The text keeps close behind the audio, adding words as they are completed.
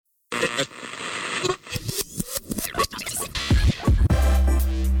The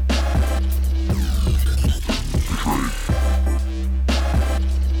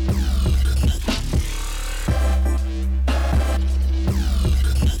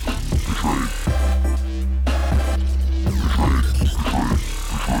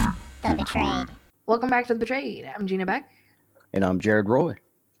Betrayed. Welcome back to The Betrayed. I'm Gina Beck. And I'm Jared Roy.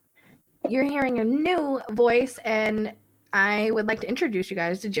 You're hearing a new voice, and I would like to introduce you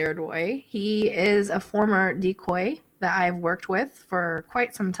guys to Jared Roy. He is a former decoy that I've worked with for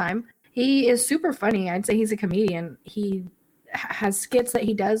quite some time. He is super funny. I'd say he's a comedian. He has skits that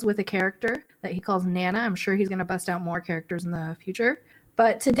he does with a character that he calls Nana. I'm sure he's going to bust out more characters in the future.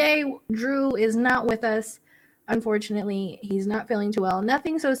 But today, Drew is not with us. Unfortunately, he's not feeling too well.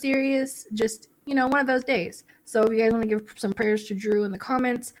 Nothing so serious, just, one of those days. So if you guys want to give some prayers to Drew in the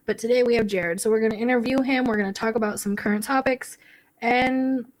comments. But today we have Jared. So we're going to interview him. We're going to talk about some current topics.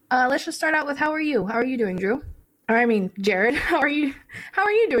 And let's just start out with how are you? How are you doing, Drew? Or I mean, Jared. How are you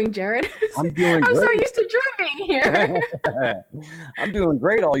doing, Jared? I'm doing great. I'm so used to Drew being here. I'm doing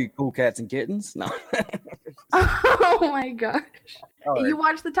great, all you cool cats and kittens. No. Oh my gosh. Right. You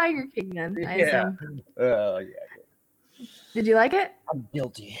watched The Tiger King then, I assume. Yeah. Did you like it? I'm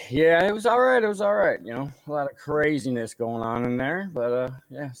guilty. Yeah, it was all right. A lot of craziness going on in there, but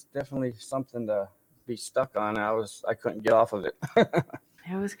it's definitely something to be stuck on. I couldn't get off of it.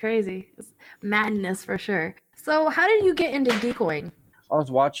 It was crazy. It was madness for sure. So how did you get into decoying? I was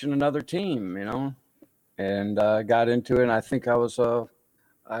watching another team, and got into it. And I think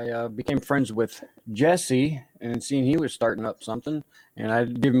I became friends with Jesse, and seeing he was starting up something, and I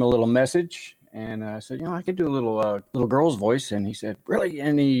give him a little message. And I said, I could do a little girl's voice. And he said, really?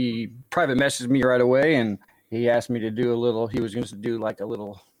 And he private messaged me right away. And he asked me to do he was going to do like a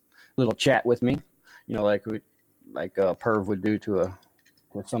little chat with me, like a perv would do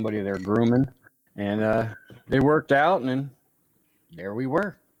with somebody they're grooming. And they worked out. And then there we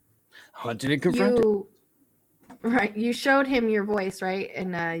were, hunted and confronted. Right. You showed him your voice, right?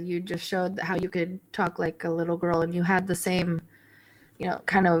 And you just showed how you could talk like a little girl, and you had the same,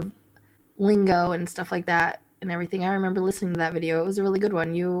 kind of lingo and stuff like that and everything. I remember listening to that video. It was a really good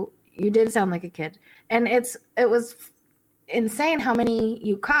one. You did sound like a kid. And it was insane how many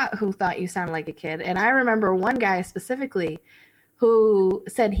you caught who thought you sounded like a kid. And I remember one guy specifically who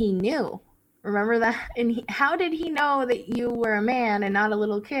said he knew. Remember that? And how did he know that you were a man and not a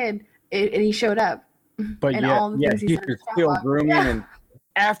little kid? And he showed up. But he was still grooming. Yeah. And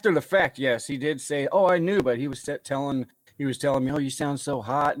after the fact, yes, he did say, "Oh, I knew," but he was telling me, "Oh, you sound so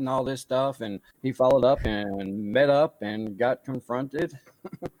hot," and all this stuff. And he followed up and met up and got confronted.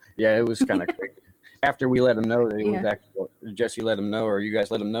 Yeah, it was kind of crazy. After we let him know that it was actual, Jesse let him know, or you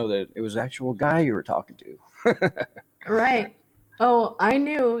guys let him know that it was actual guy you were talking to. Right. Oh, I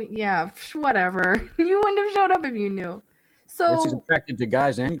knew. Yeah, whatever. You wouldn't have showed up if you knew. So he's attracted to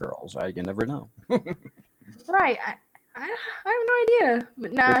guys and girls. You never know. Right. I have no idea.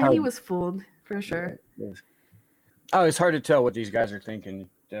 But nah, he was fooled for sure. Yes. Oh, it's hard to tell what these guys are thinking.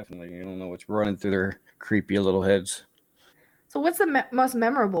 Definitely. You don't know what's running through their creepy little heads. So what's the most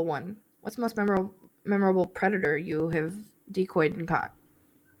memorable one? What's the most memorable predator you have decoyed and caught?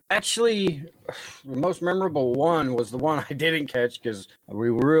 Actually, the most memorable one was the one I didn't catch because I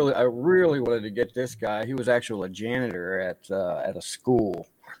really wanted to get this guy. He was actually a janitor at a school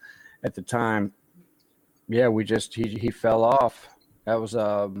at the time. Yeah, he fell off. That was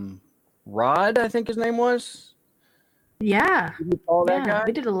Rod, I think his name was. Yeah. Did you call that guy?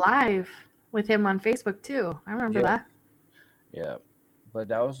 We did a live with him on Facebook too. I remember that. Yeah, but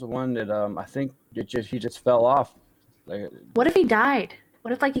that was the one that I think he just fell off. What if he died?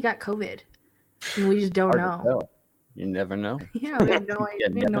 What if he got COVID? And we just don't know. You never know. Yeah, we have no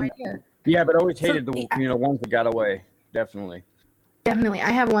idea. Yeah, but always hated the ones that got away. Definitely. Definitely. I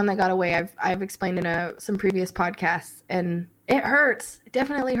have one that got away. I've explained in some previous podcasts, and it hurts. It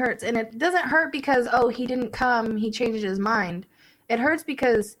definitely hurts. And it doesn't hurt because, he didn't come, he changed his mind. It hurts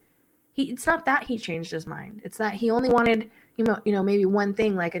because it's not that he changed his mind. It's that he only wanted, maybe one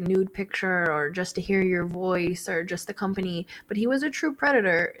thing like a nude picture or just to hear your voice or just the company. But he was a true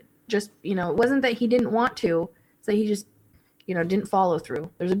predator. Just, it wasn't that he didn't want to. It's that he just, didn't follow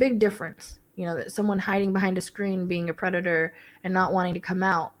through. There's a big difference. That someone hiding behind a screen being a predator and not wanting to come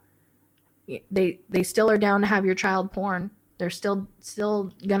out, they still are down to have your child porn. They're still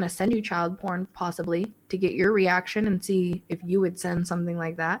gonna send you child porn possibly to get your reaction and see if you would send something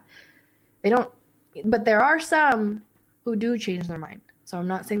like that. They don't, but there are some who do change their mind. So I'm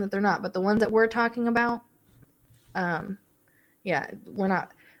not saying that they're not, but the ones that we're talking about, we're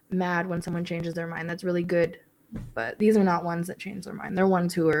not mad when someone changes their mind. That's really good But these are not ones that change their mind. They're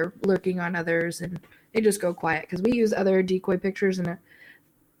ones who are lurking on others, and they just go quiet because we use other decoy pictures and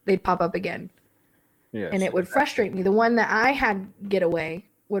they'd pop up again. Yes. And it would frustrate me. The one that I had get away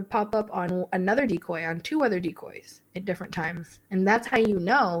would pop up on another decoy, on 2 other decoys at different times. And that's how you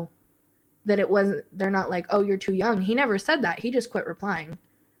know that it wasn't, they're not like, oh, you're too young. He never said that. He just quit replying.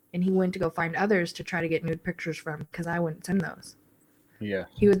 And he went to go find others to try to get nude pictures from because I wouldn't send those. Yeah.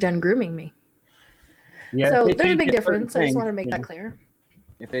 He was done grooming me. Yeah. So there's a big difference. I just want to make that clear.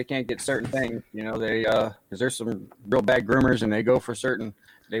 If they can't get certain things, they, because there's some real bad groomers and they go for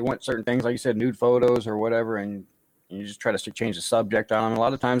they want certain things, like you said, nude photos or whatever, and you just try to change the subject on them. A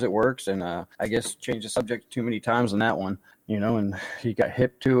lot of times it works, and I guess change the subject too many times on that one, and he got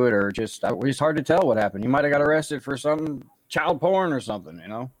hip to it, or just it's hard to tell what happened. You might have got arrested for some child porn or something,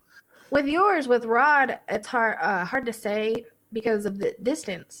 With Rod, it's hard to say because of the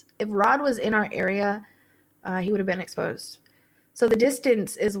distance. If Rod was in our area, he would have been exposed. So the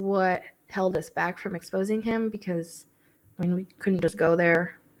distance is what held us back from exposing him because we couldn't just go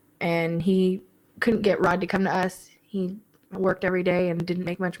there, and he couldn't get Rod to come to us. He worked every day and didn't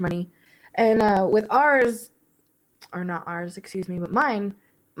make much money. And with ours, or not ours, excuse me, but mine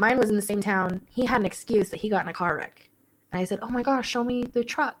was in the same town. He had an excuse that he got in a car wreck. And I said, oh my gosh, show me the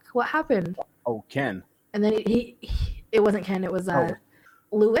truck. What happened? Oh, Ken. And then it wasn't Ken. It was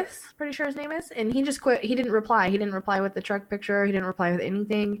Lewis, pretty sure his name is. And he just quit. He didn't reply. He didn't reply with the truck picture. He didn't reply with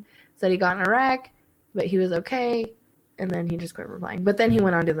anything. Said he got in a wreck, but he was okay. And then he just quit replying. But then he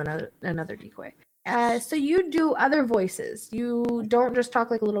went on to another decoy. So you do other voices. You don't just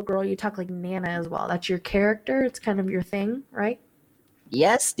talk like a little girl. You talk like Nana as well. That's your character. It's kind of your thing, right?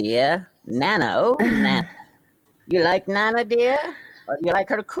 Yes, dear. Nana. Oh, Nana. You like Nana, dear? Or do you like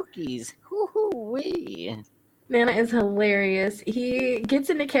her cookies? Hoo-hoo-wee. Nana is hilarious. He gets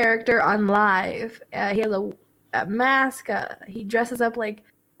into character on live. He has a mask. He dresses up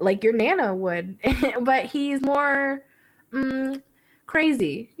like your Nana would. But he's more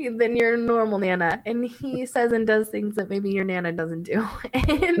crazy than your normal Nana. And he says and does things that maybe your Nana doesn't do.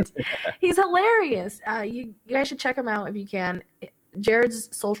 And he's hilarious. You guys should check him out if you can.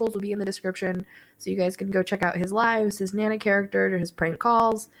 Jared's socials will be in the description, so you guys can go check out his lives, his Nana character, or his prank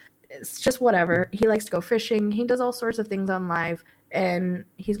calls. It's just whatever. He likes to go fishing. He does all sorts of things on live, and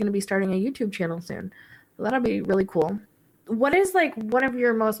he's going to be starting a YouTube channel soon. So that'll be really cool. What is one of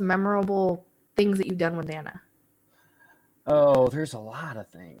your most memorable things that you've done with Nana? Oh, there's a lot of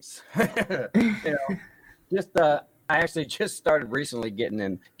things. I actually just started recently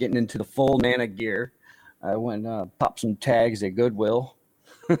getting into the full Nana gear. I went and popped some tags at Goodwill.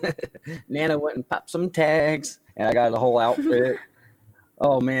 Nana went and popped some tags, and I got the whole outfit.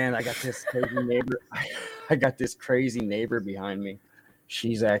 Oh man, I got this crazy neighbor. I got this crazy neighbor behind me.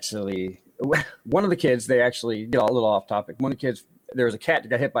 She's actually one of the kids. They actually get a little off topic. One of the kids, there was a cat that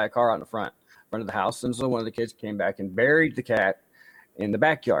got hit by a car out in the front of the house, and so one of the kids came back and buried the cat in the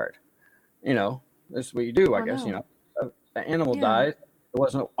backyard. That's what you do, I guess. No. An animal dies. It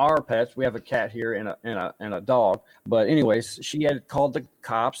wasn't our pets. We have a cat here and a dog. But anyways, she had called the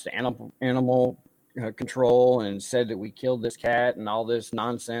cops, the animal control, and said that we killed this cat and all this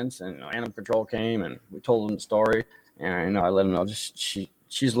nonsense. And animal control came and we told them the story. And I let them know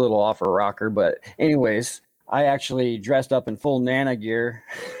she's a little off her rocker. But anyways, I actually dressed up in full Nana gear.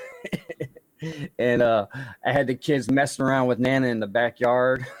 And I had the kids messing around with Nana in the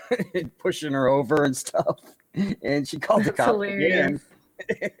backyard, pushing her over and stuff. And she called the cops again.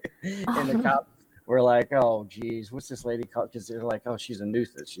 And the cops were like, oh, geez, what's this lady called? Because they're like, oh, she's a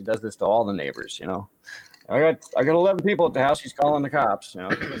nuisance. She does this to all the neighbors, I got 11 people at the house. She's calling the cops,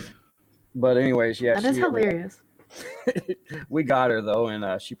 But anyways, yeah. That is hilarious. We got her, though,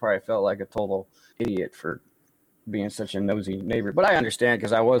 and she probably felt like a total idiot for being such a nosy neighbor. But I understand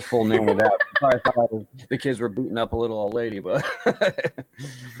because I was full name with that. I thought the kids were beating up a little old lady, but yeah,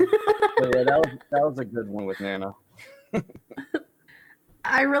 that was a good one with Nana.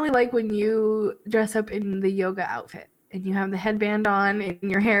 I really like when you dress up in the yoga outfit and you have the headband on and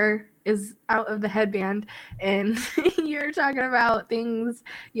your hair is out of the headband and you're talking about things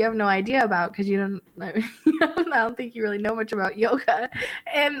you have no idea about because I don't think you really know much about yoga.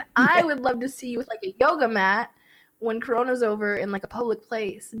 And I would love to see you with a yoga mat when Corona's over in a public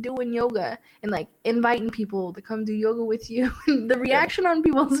place doing yoga and inviting people to come do yoga with you. The reaction on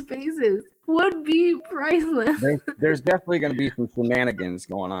people's faces would be priceless. There's definitely going to be some shenanigans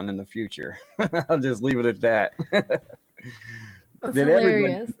going on in the future. I'll just leave it at that. That's Did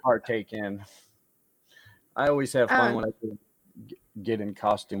hilarious. everybody partake in? I always have fun when I get in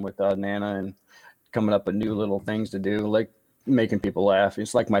costume with Nana and coming up with new little things to do, like making people laugh.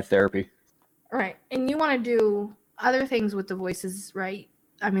 It's like my therapy. Right. And you want to do other things with the voices, right?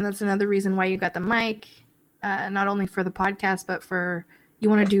 I mean, that's another reason why you got the mic, not only for the podcast, but for you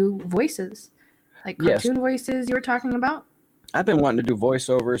want to do voices, like Yes. cartoon voices you were talking about. I've been wanting to do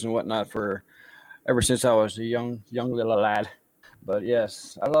voiceovers and whatnot for ever since I was a young little lad. But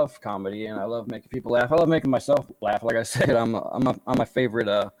yes, I love comedy and I love making people laugh. I love making myself laugh. Like I said, I'm my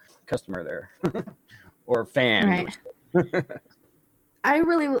favorite customer there or fan. Right. I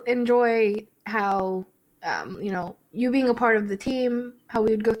really enjoy how, you being a part of the team, how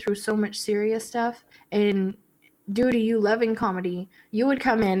we would go through so much serious stuff. And due to you loving comedy, you would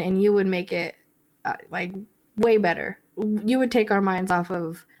come in and you would make it like way better. You would take our minds off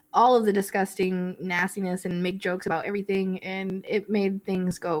of all of the disgusting nastiness and make jokes about everything. And it made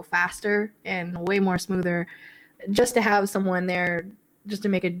things go faster and way more smoother just to have someone there just to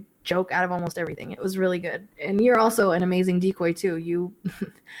make a joke out of almost everything. It was really good. And you're also an amazing decoy too.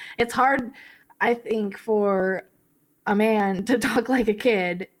 It's hard, I think, for a man to talk like a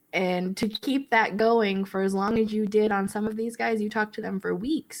kid and to keep that going for as long as you did on some of these guys. You talked to them for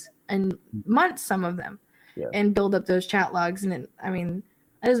weeks and months, some of them, and build up those chat logs. And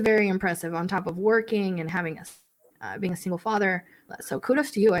that is very impressive on top of working and having being a single father. So kudos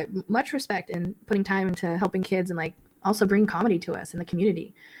to you. Much respect in putting time into helping kids and like also bring comedy to us in the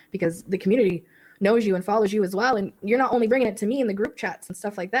community, because the community knows you and follows you as well. And you're not only bringing it to me in the group chats and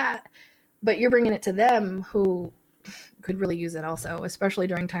stuff like that, but you're bringing it to them who could really use it also, especially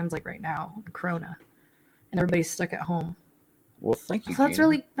during times like right now, Corona, and everybody's stuck at home. Well, thank you. So that's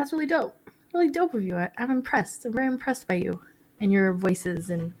really dope. Really dope of you. I'm impressed. I'm very impressed by you and your voices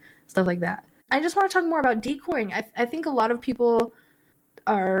and stuff like that. I just want to talk more about decoying. I think a lot of people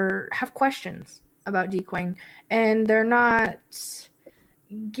have questions about decoying, and they're not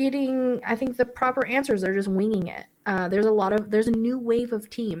getting, I think, the proper answers. They're just winging it. There's a new wave of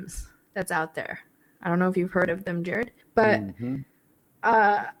teams that's out there. I don't know if you've heard of them, Jared, but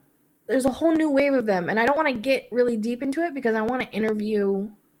there's a whole new wave of them, and I don't want to get really deep into it because I want to interview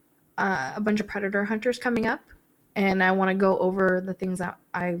a bunch of predator hunters coming up, and I want to go over the things that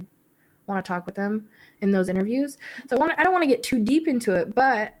I want to talk with them in those interviews. So I don't want to get too deep into it,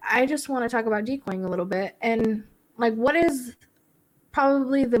 but I just want to talk about decoying a little bit. And like, what is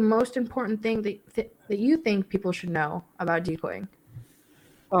probably the most important thing that you think people should know about decoying?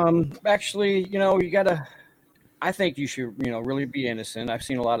 Actually, I think you should, really be innocent. I've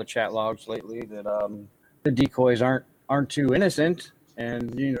seen a lot of chat logs lately that the decoys aren't too innocent,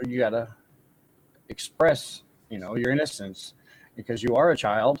 and you gotta express, your innocence, because you are a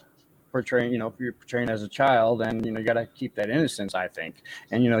child. Portraying, if you're portraying as a child, and you got to keep that innocence, I think.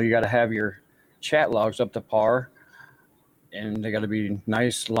 And you got to have your chat logs up to par, and they got to be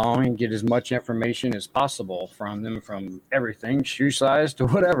nice, long, and get as much information as possible from them, from everything, shoe size to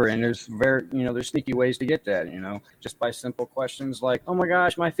whatever. And there's there's sneaky ways to get that, just by simple questions like, oh my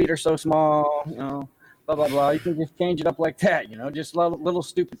gosh, my feet are so small, blah, blah, blah. You can just change it up like that, just little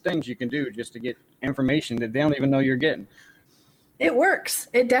stupid things you can do just to get information that they don't even know you're getting. It works.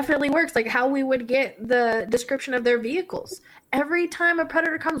 It definitely works. Like how we would get the description of their vehicles. Every time a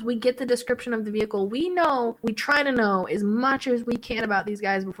predator comes, we get the description of the vehicle. We try to know as much as we can about these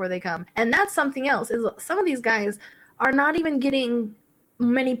guys before they come. And that's something else, is some of these guys are not even getting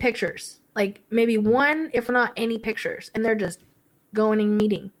many pictures. Like maybe one, if not any pictures. And they're just going and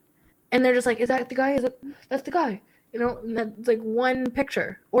meeting. And they're just like, is that the guy? That's the guy. And that's like one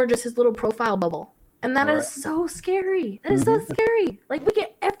picture. Or just his little profile bubble. And that is so scary. That is so scary. Like, we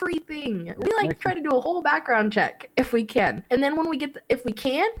get everything. We try to do a whole background check if we can. And then when we get, if we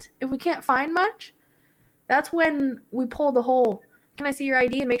can't find much, that's when we pull the whole, can I see your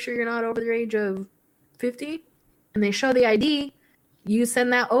ID and make sure you're not over the age of 50? And they show the ID. You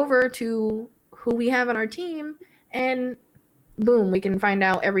send that over to who we have on our team, and boom, we can find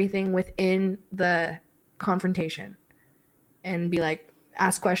out everything within the confrontation and be like,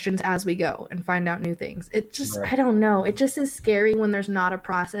 ask questions as we go and find out new things. It just, I don't know. It just is scary when there's not a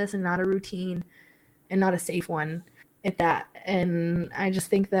process and not a routine and not a safe one at that. And I just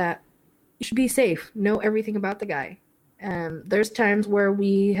think that you should be safe. Know everything about the guy. There's times where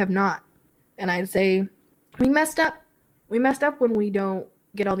we have not. And I'd say we messed up. We messed up when we don't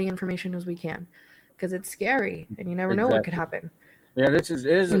get all the information as we can, because it's scary and you never know what could happen. Yeah,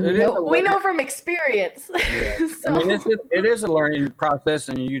 we know from experience. Yeah. So. It is a learning process,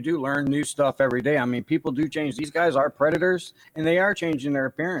 and you do learn new stuff every day. I mean, people do change. These guys are predators, and they are changing their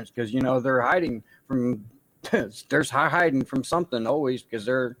appearance because they're hiding from. There's hiding from something always because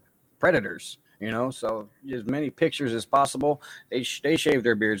they're predators. So as many pictures as possible. They shave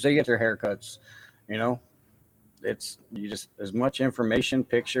their beards. They get their haircuts. it's you just as much information,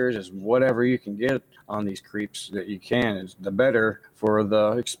 pictures, as whatever you can get on these creeps that you can is the better for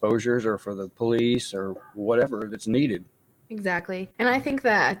the exposures or for the police or whatever that's needed. Exactly. And I think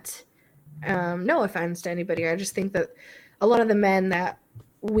that, no offense to anybody, I just think that a lot of the men that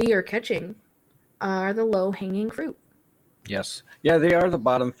we are catching are the low-hanging fruit. Yes. Yeah, they are the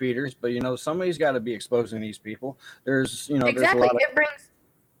bottom feeders, but somebody's got to be exposing these people. There's, Exactly. there's a lot of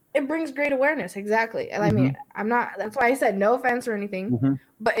It brings great awareness. Exactly. And I mean, that's why I said no offense or anything,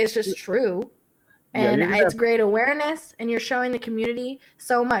 but it's just true. And it's great awareness, and you're showing the community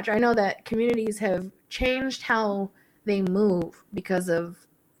so much. I know that communities have changed how they move because of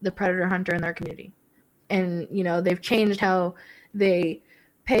the predator hunter in their community. And, they've changed how they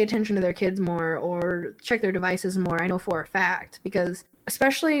pay attention to their kids more or check their devices more. I know for a fact, because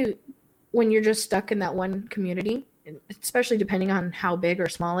especially when you're just stuck in that one community, especially depending on how big or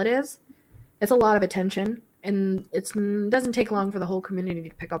small it is, it's a lot of attention, and it doesn't take long for the whole community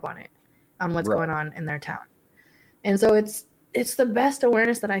to pick up on it, on what's going on in their town. And so it's the best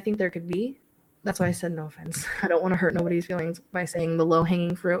awareness that I think there could be. That's why I said no offense. I don't want to hurt nobody's feelings by saying the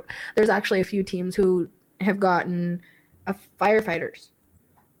low-hanging fruit. There's actually a few teams who have gotten firefighters,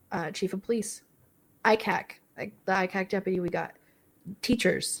 chief of police, ICAC, like the ICAC deputy we got,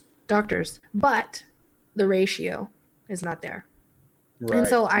 teachers, doctors, but the ratio is not there. Right. And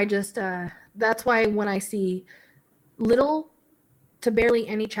so I just, that's why when I see little to barely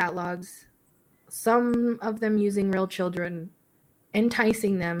any chat logs, some of them using real children,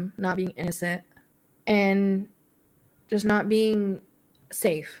 enticing them, not being innocent, and just not being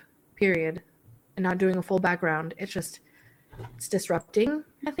safe, period, and not doing a full background, it's disrupting,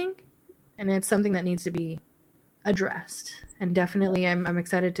 I think, and it's something that needs to be addressed. And definitely I'm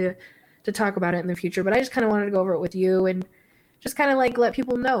excited to talk about it in the future, but I just kind of wanted to go over it with you and just kind of like let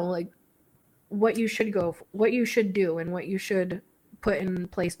people know like what you should do and what you should put in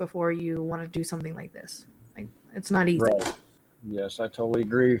place before you want to do something like this. Like, it's not easy. Right. Yes, I totally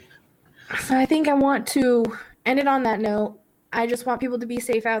agree. So I think I want to end it on that note. I just want people to be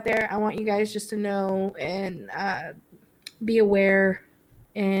safe out there. I want you guys just to know and be aware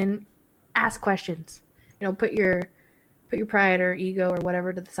and ask questions. Put your pride or ego or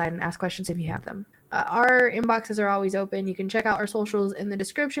whatever to the side and ask questions if you have them. Our inboxes are always open. You can check out our socials in the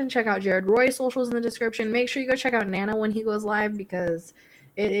description. Check out Jared Roy's socials in the description. Make sure you go check out Nana when he goes live because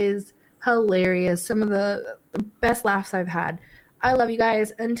it is hilarious. Some of the best laughs I've had. I love you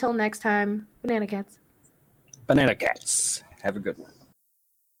guys. Until next time, Banana Cats. Banana Cats. Have a good one.